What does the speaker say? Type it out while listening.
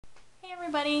Hi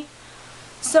everybody!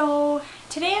 So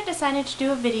today I've decided to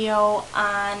do a video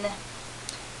on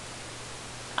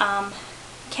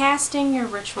casting your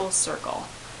ritual circle,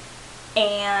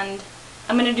 and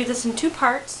I'm going to do this in two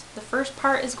parts. The first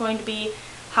part is going to be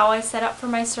how I set up for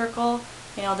my circle,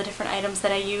 you know, the different items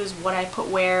that I use, what I put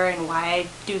where, and why I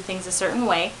do things a certain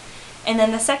way. And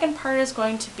then the second part is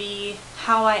going to be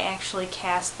how I actually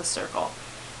cast the circle.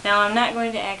 Now I'm not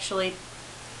going to actually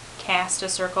cast a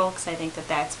circle because I think that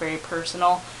that's very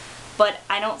personal, but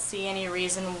I don't see any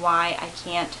reason why I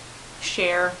can't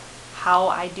share how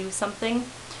I do something,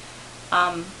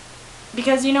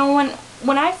 because you know,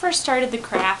 when I first started the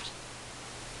craft,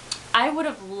 I would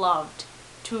have loved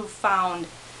to have found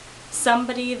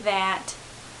somebody that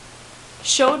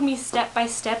showed me step by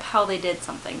step how they did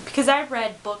something, because I've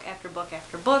read book after book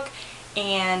after book,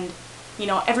 and you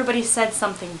know, everybody said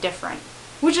something different,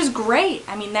 which is great.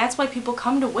 I mean, that's why people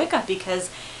come to Wicca, because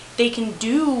they can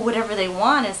do whatever they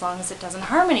want as long as it doesn't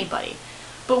harm anybody.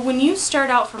 But when you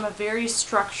start out from a very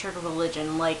structured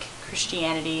religion like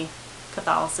Christianity,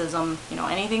 Catholicism, you know,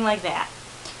 anything like that,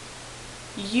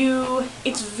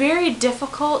 it's very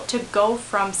difficult to go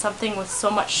from something with so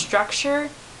much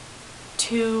structure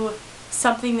to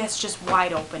something that's just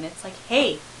wide open. It's like,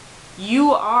 hey,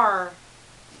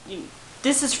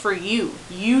 this is for you.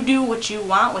 You do what you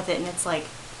want with it. And it's like,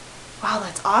 wow,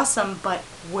 that's awesome, but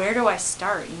where do I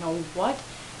start? You know,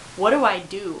 what do I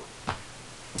do?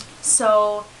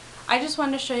 So I just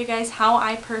wanted to show you guys how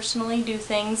I personally do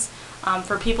things.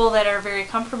 For people that are very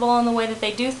comfortable in the way that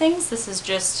they do things, this is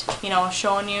just, you know,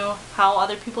 showing you how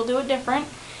other people do it different.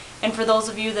 And for those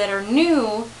of you that are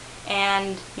new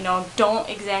and, you know, don't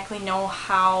exactly know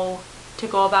how to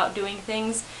go about doing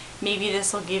things, maybe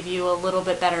this will give you a little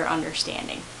bit better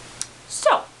understanding.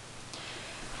 So,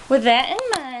 with that in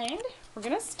mind, we're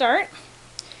going to start.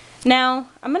 Now,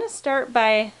 I'm going to start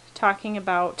by talking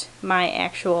about my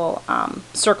actual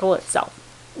circle itself.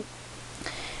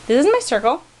 This is my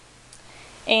circle,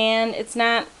 and it's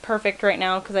not perfect right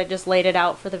now because I just laid it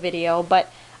out for the video,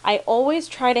 but I always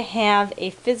try to have a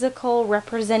physical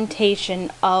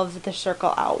representation of the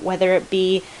circle out, whether it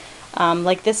be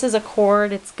like this is a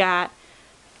cord. It's got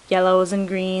yellows and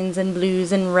greens and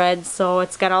blues and reds, so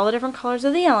it's got all the different colors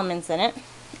of the elements in it,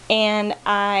 and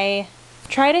I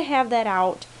try to have that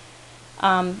out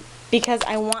because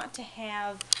I want to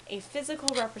have a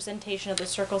physical representation of the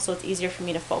circle so it's easier for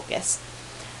me to focus.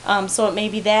 So it may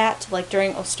be that, like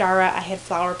during Ostara, I had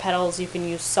flower petals. You can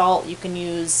use salt, you can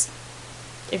use,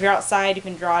 if you're outside, you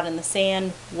can draw it in the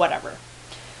sand, whatever.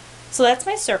 So that's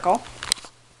my circle.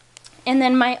 And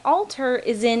then my altar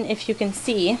is in, if you can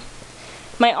see,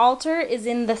 my altar is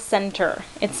in the center.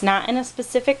 It's not in a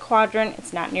specific quadrant,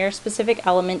 it's not near a specific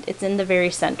element, it's in the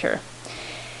very center.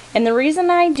 And the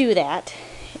reason I do that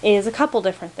is a couple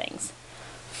different things.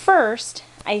 First,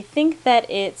 I think that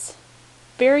it's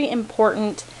very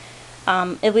important,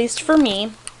 at least for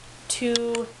me,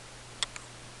 to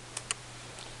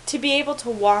be able to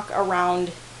walk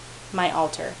around my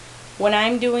altar. When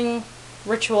I'm doing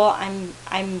ritual,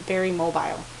 I'm very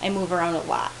mobile. I move around a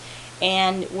lot.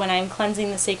 And when I'm cleansing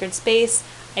the sacred space,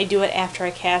 I do it after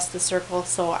I cast the circle,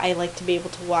 so I like to be able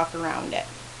to walk around it.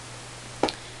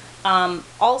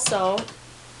 Also,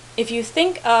 if you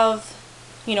think of,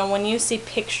 you know, when you see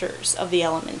pictures of the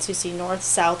elements, you see north,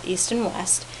 south, east, and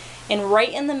west, and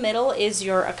right in the middle is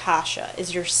your akasha,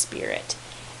 is your spirit.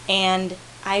 And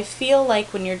I feel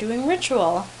like when you're doing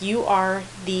ritual, you are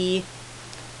the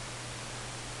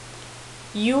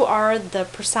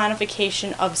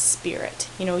personification of spirit.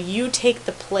 You know, you take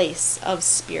the place of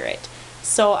spirit.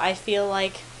 So I feel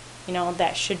like, you know,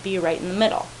 that should be right in the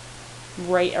middle,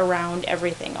 right around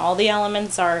everything. All the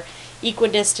elements are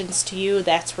equidistant to you.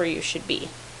 That's where you should be.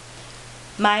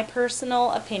 My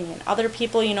personal opinion. Other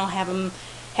people, you know, have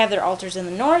their altars in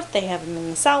the north, they have them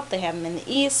in the south, they have them in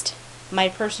the east. My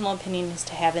personal opinion is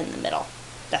to have it in the middle.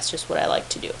 That's just what I like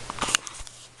to do.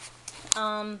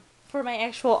 For my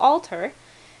actual altar,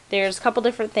 there's a couple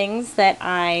different things that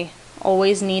I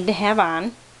always need to have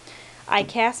on. I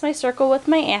cast my circle with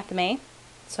my athame,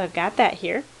 so I've got that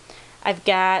here. I've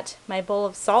got my bowl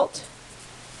of salt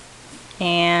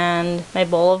and my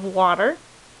bowl of water,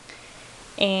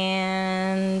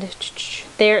 and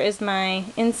there is my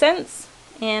incense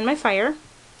and my fire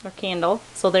or candle.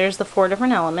 So there's the 4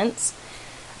 different elements.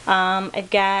 I've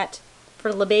got,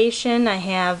 for libation, I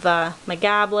have my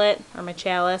goblet or my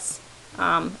chalice.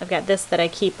 I've got this that I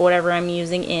keep whatever I'm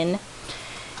using in.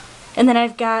 And then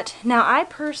I've got, now I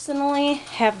personally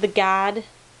have the God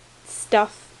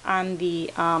stuff on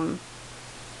the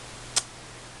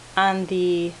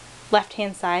left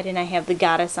hand side, and I have the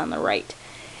goddess on the right.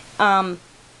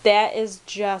 that is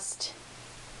just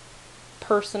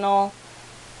personal.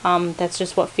 That's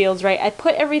just what feels right. I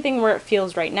put everything where it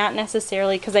feels right, not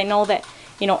necessarily because I know that,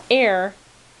 you know, air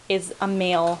is a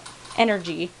male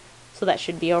energy, so that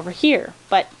should be over here.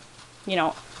 But, you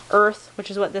know, earth, which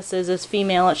is what this is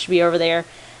female, it should be over there.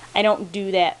 I don't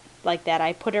do that like that.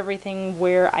 I put everything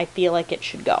where I feel like it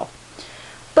should go.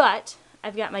 But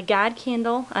I've got my God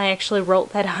candle. I actually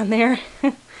wrote that on there.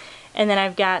 And then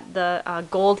I've got the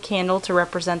gold candle to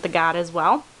represent the God as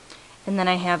well. And then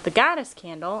I have the Goddess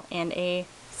candle and a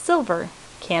silver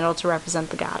candle to represent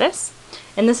the Goddess.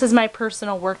 And this is my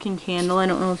personal working candle. I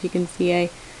don't know if you can see, I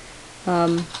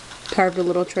carved a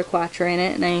little trick watcher in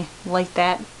it, and I light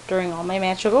that during all my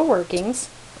magical workings.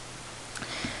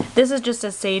 This is just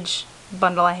a sage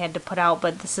bundle I had to put out,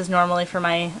 but this is normally for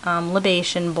my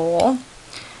libation bowl.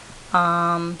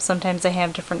 Sometimes I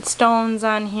have different stones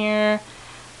on here.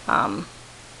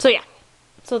 So yeah,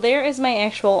 so there is my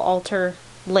actual altar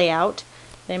layout.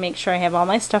 I make sure I have all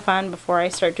my stuff on before I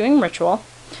start doing ritual.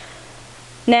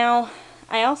 Now,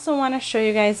 I also want to show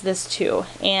you guys this too,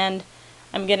 and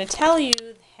I'm going to tell you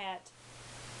that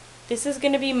this is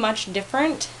going to be much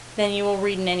different than you will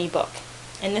read in any book.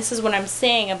 And this is what I'm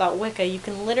saying about Wicca. You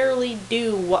can literally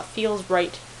do what feels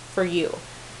right for you.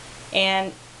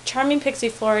 And Charming Pixie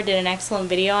Flora did an excellent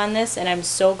video on this, and I'm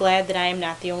so glad that I am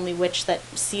not the only witch that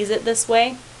sees it this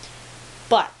way.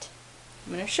 But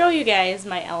I'm going to show you guys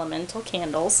my elemental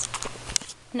candles.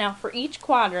 Now for each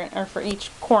quadrant, or for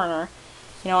each corner,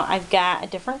 you know, I've got a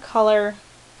different color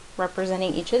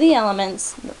representing each of the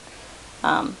elements,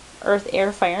 earth,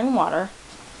 air, fire, and water.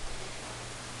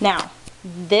 Now,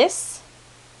 this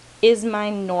is my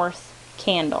north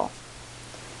candle.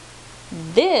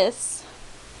 This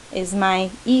is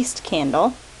my east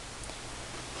candle.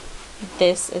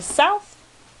 This is south,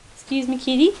 excuse me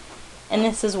kitty, and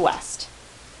this is west.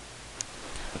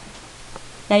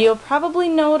 Now you'll probably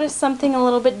notice something a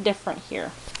little bit different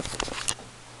here.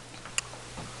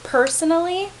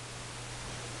 Personally,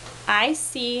 I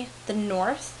see the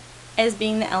north as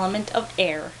being the element of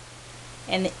air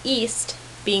and the east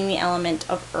being the element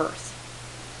of earth.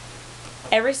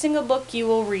 Every single book you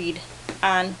will read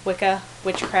on Wicca,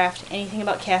 witchcraft, anything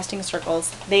about casting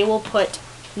circles, they will put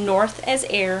north as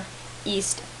air,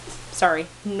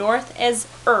 north as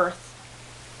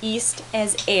earth, east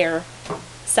as air,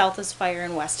 south as fire,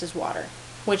 and west as water,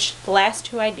 which the last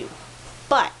two I do.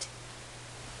 But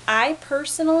I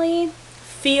personally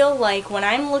feel like when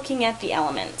I'm looking at the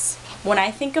elements, when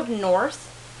I think of north,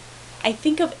 I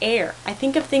think of air. I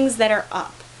think of things that are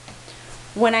up.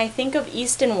 When I think of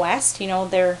east and west, you know,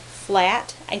 they're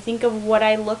flat. I think of what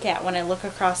I look at when I look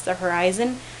across the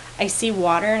horizon. I see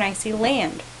water and I see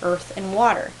land, earth and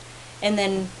water. And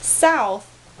then south,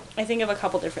 I think of a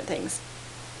couple different things.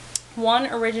 One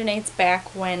originates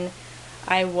back when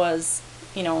I was,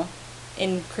 you know,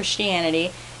 in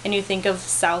Christianity, and you think of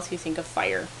south, you think of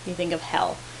fire, you think of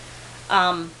hell.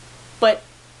 But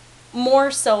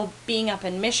more so being up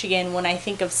in Michigan, when I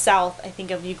think of south, I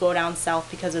think of you go down south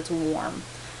because it's warm.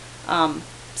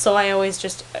 So I always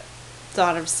just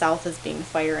thought of south as being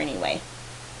fire anyway.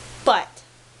 But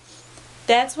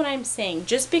that's what I'm saying.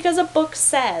 Just because a book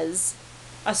says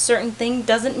a certain thing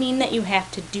doesn't mean that you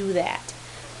have to do that.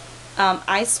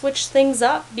 I switched things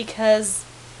up because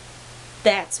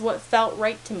that's what felt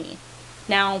right to me.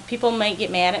 Now, people might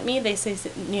get mad at me. They say,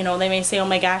 you know, they may say, oh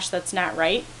my gosh, that's not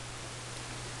right.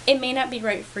 It may not be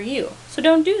right for you. So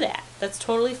don't do that. That's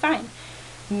totally fine.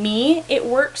 Me, it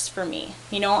works for me.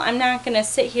 You know, I'm not going to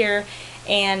sit here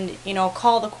and, you know,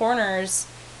 call the corners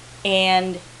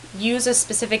and use a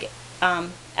specific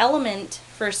element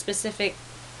for a specific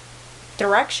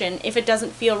direction if it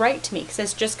doesn't feel right to me, because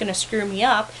it's just going to screw me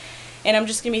up. And I'm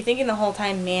just going to be thinking the whole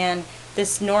time, man,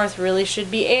 this north really should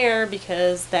be air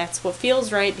because that's what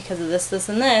feels right because of this, this,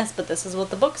 and this, but this is what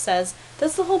the book says.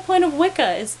 That's the whole point of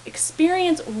Wicca, is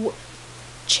experience,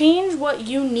 change what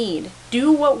you need.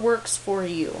 Do what works for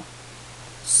you.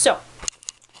 So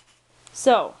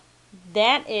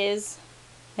that is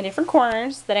the different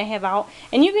corners that I have out.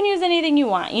 And you can use anything you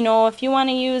want. You know, if you want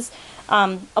to use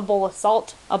a bowl of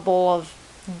salt, a bowl of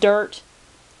dirt,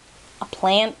 a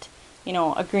plant, you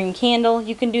know, a green candle,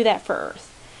 you can do that for earth.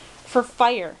 For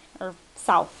fire, or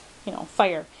south, you know,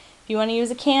 fire. If you want to use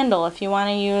a candle, if you want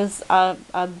to use a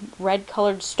red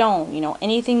colored stone, you know,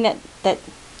 anything that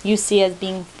you see as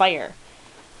being fire.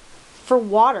 For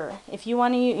water, if you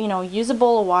want to, you know, use a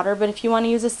bowl of water, but if you want to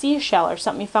use a seashell or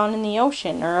something you found in the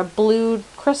ocean or a blue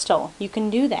crystal, you can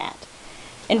do that.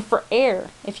 And for air,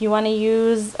 if you want to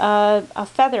use a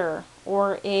feather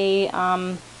or a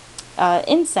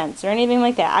incense or anything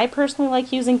like that. I personally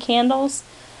like using candles,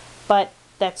 but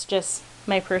that's just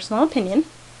my personal opinion.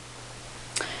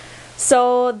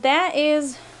 So that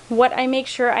is what I make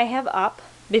sure I have up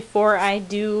before I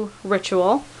do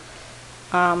ritual.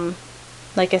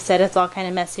 Like I said, it's all kind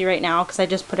of messy right now because I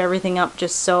just put everything up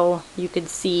just so you could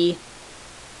see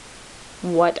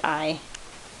what I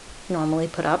normally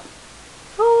put up.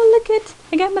 Oh, look it!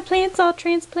 I got my plants all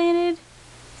transplanted.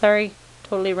 Sorry,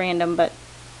 totally random, but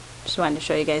just wanted to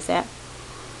show you guys that.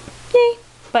 Yay!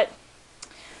 But,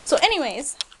 so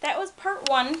anyways, that was part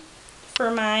 1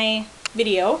 for my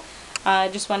video.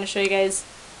 Just wanted to show you guys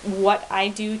what I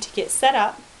do to get set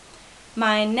up.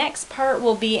 My next part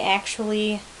will be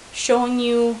actually showing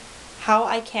you how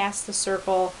I cast the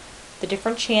circle, the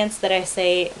different chants that I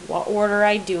say, what order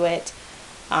I do it.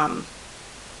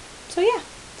 So yeah,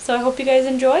 so I hope you guys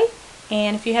enjoy,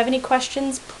 and if you have any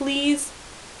questions, please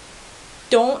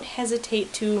don't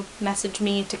hesitate to message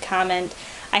me, to comment.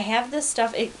 I have this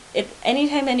stuff,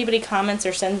 anytime anybody comments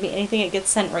or sends me anything, it gets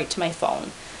sent right to my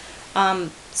phone.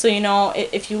 So you know,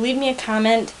 if you leave me a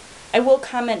comment, I will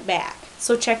comment back,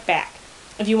 so check back.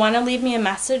 If you want to leave me a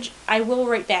message, I will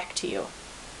write back to you.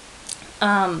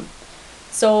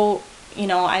 So, you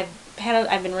know, I've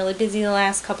been really busy the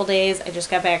last couple days. I just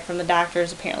got back from the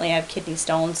doctors. Apparently I have kidney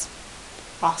stones.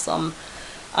 Awesome.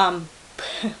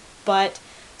 But,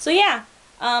 so yeah,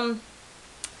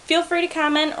 feel free to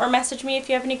comment or message me if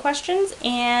you have any questions,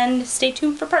 and stay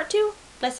tuned for part 2.